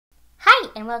Hi,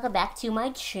 and welcome back to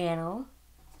my channel.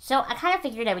 So, I kind of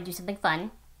figured I would do something fun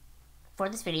for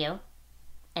this video,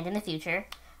 and in the future.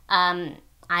 I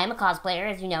am a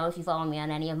cosplayer, as you know, if you follow me on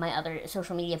any of my other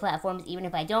social media platforms, even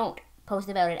if I don't post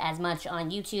about it as much on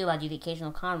YouTube. I'll do the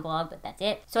occasional con vlog, but that's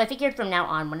it. So I figured from now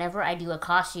on, whenever I do a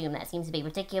costume that seems to be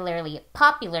particularly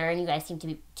popular, and you guys seem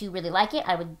to really like it,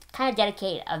 I would kind of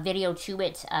dedicate a video to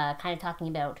it, kind of talking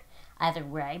about either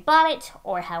where I bought it,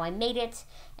 or how I made it,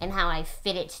 and how I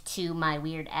fit it to my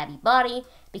weird Abby body,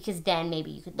 because then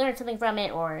maybe you could learn something from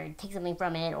it, or take something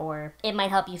from it, or it might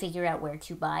help you figure out where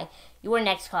to buy your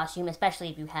next costume, especially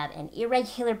if you have an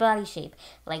irregular body shape,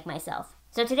 like myself.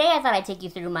 So today I thought I'd take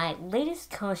you through my latest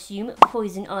costume,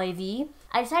 Poison Ivy.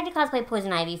 I decided to cosplay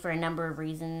Poison Ivy for a number of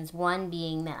reasons, one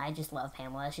being that I just love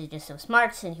Pamela. She's just so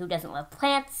smart, and who doesn't love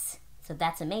plants? So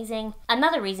that's amazing.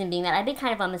 Another reason being that I've been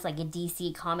kind of on this like a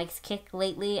DC Comics kick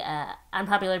lately.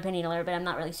 Unpopular opinion alert, but I'm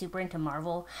not really super into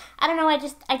Marvel. I don't know, I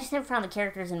just never found the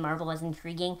characters in Marvel as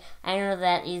intriguing. I know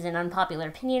that is an unpopular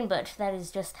opinion, but that is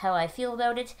just how I feel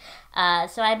about it.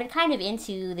 So I've been kind of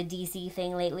into the DC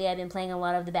thing lately. I've been playing a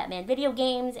lot of the Batman video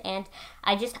games, and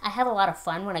I have a lot of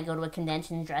fun when I go to a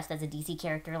convention dressed as a DC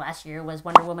character. Last year was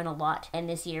Wonder Woman a lot, and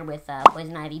this year with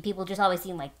Poison Ivy. People just always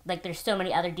seem like there's so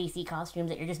many other DC costumes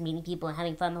that you're just meeting people and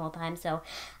having fun the whole time, so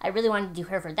I really wanted to do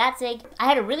her for that sake. I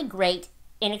had a really great,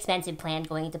 inexpensive plan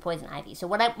going into Poison Ivy. So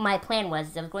my plan was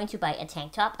is I was going to buy a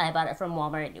tank top. I bought it from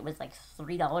Walmart. It was like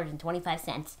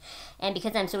 $3.25. And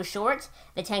because I'm so short,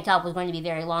 the tank top was going to be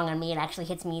very long on me. It actually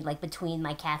hits me like between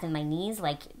my calf and my knees,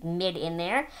 like mid in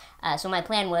there. So my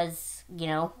plan was, you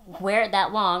know, wear it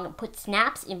that long, put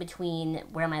snaps in between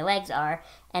where my legs are,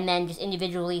 and then just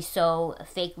individually sew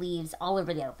fake leaves all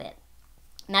over the outfit.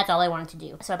 And that's all I wanted to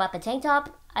do. So I bought the tank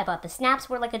top, I bought the snaps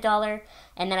were like $1,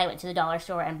 and then I went to the dollar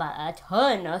store and bought a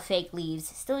ton of fake leaves.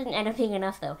 Still didn't end up being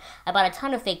enough though. I bought a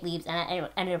ton of fake leaves, and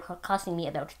it ended up costing me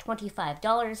about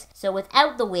 $25. So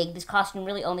without the wig, this costume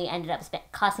really only ended up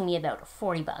costing me about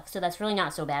 $40. So that's really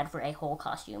not so bad for a whole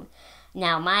costume.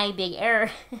 Now, my big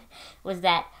error was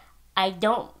that I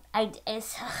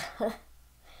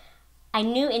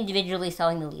knew individually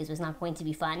sewing the leaves was not going to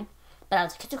be fun. But I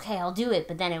was like, it's okay, I'll do it.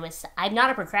 But then I'm not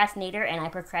a procrastinator, and I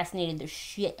procrastinated the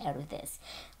shit out of this.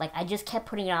 Like, I just kept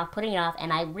putting it off,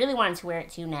 and I really wanted to wear it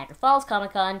to Niagara Falls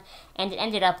Comic Con, and it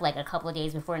ended up like a couple of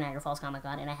days before Niagara Falls Comic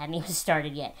Con, and I hadn't even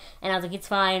started yet. And I was like, it's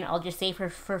fine, I'll just save her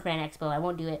for Fan Expo, I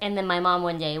won't do it. And then my mom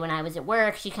one day, when I was at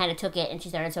work, she kind of took it, and she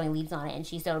started sewing leaves on it, and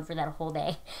she sewed for that whole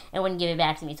day, and wouldn't give it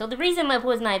back to me. So the reason my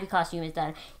Poison Ivy costume is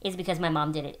done is because my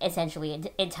mom did it, essentially,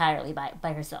 entirely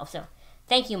by herself, so...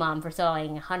 Thank you, Mom, for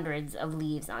sewing hundreds of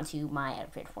leaves onto my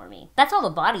outfit for me. That's all the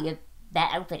body of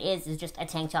that outfit is just a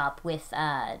tank top with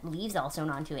leaves all sewn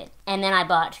onto it. And then I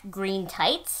bought green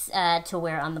tights to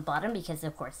wear on the bottom because,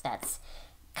 of course, that's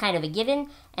kind of a given.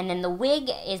 And then the wig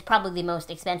is probably the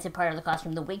most expensive part of the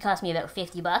costume. The wig cost me about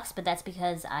 $50, but that's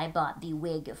because I bought the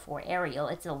wig for Ariel.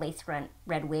 It's a lace front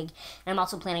red wig, and I'm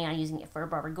also planning on using it for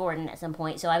Barbara Gordon at some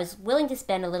point. So I was willing to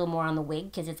spend a little more on the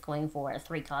wig because it's going for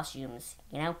 3 costumes,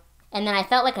 you know? And then I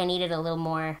felt like I needed a little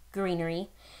more greenery.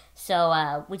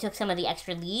 So we took some of the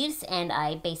extra leaves, and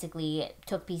I basically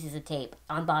took pieces of tape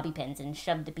on bobby pins and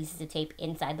shoved the pieces of tape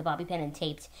inside the bobby pin and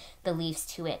taped the leaves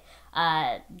to it.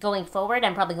 Going forward,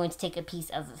 I'm probably going to take a piece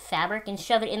of fabric and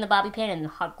shove it in the bobby pin and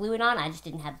hot glue it on. I just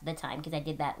didn't have the time because I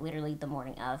did that literally the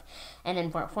morning of. And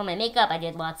then for my makeup, I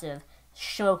did lots of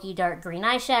smoky dark green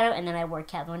eyeshadow, and then I wore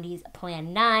Kat Von D's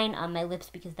Plan 9 on my lips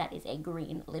because that is a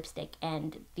green lipstick,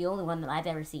 and the only one that I've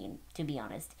ever seen, to be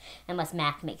honest, unless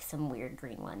MAC makes some weird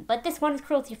green one. But this one is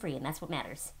cruelty free, and that's what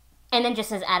matters. And then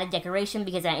just as added decoration,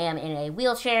 because I am in a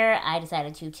wheelchair, I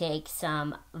decided to take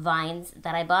some vines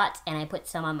that I bought, and I put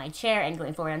some on my chair, and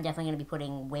going forward I'm definitely going to be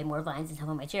putting way more vines and stuff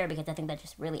on my chair, because I think that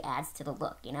just really adds to the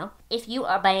look, you know? If you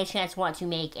are by any chance want to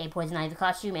make a Poison Ivy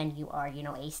costume, and you are, you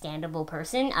know, a standable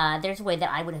person, there's a way that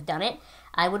I would have done it.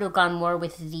 I would have gone more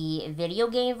with the video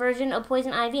game version of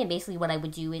Poison Ivy, and basically what I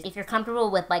would do is, if you're comfortable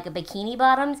with like a bikini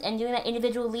bottoms and doing that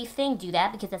individual leaf thing, do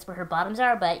that, because that's where her bottoms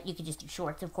are, but you could just do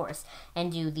shorts, of course,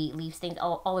 and do the leaves things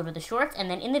all over the shorts. And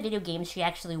then in the video games, she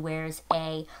actually wears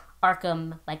a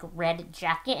Arkham like red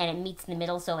jacket, and it meets in the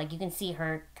middle, so like you can see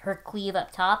her cleave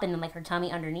up top and then like her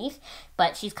tummy underneath,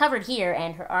 but she's covered here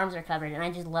and her arms are covered, and I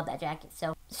just love that jacket.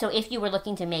 So if you were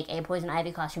looking to make a Poison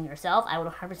Ivy costume yourself, I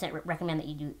would 100% recommend that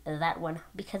you do that one,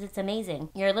 because it's amazing.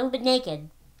 You're a little bit naked,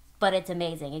 but it's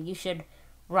amazing, and you should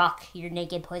rock your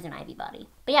naked poison ivy body.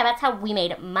 But yeah, that's how we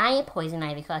made my poison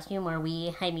ivy costume, or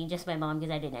I mean just my mom,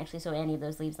 because I didn't actually sew any of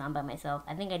those sleeves on by myself.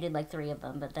 I think I did like 3 of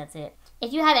them, but that's it.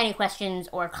 If you have any questions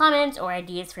or comments or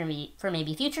ideas for me for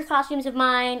maybe future costumes of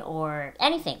mine, or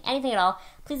anything at all,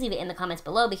 please leave it in the comments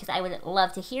below, because I would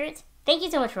love to hear it. Thank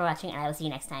you so much for watching, and I will see you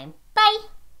next time.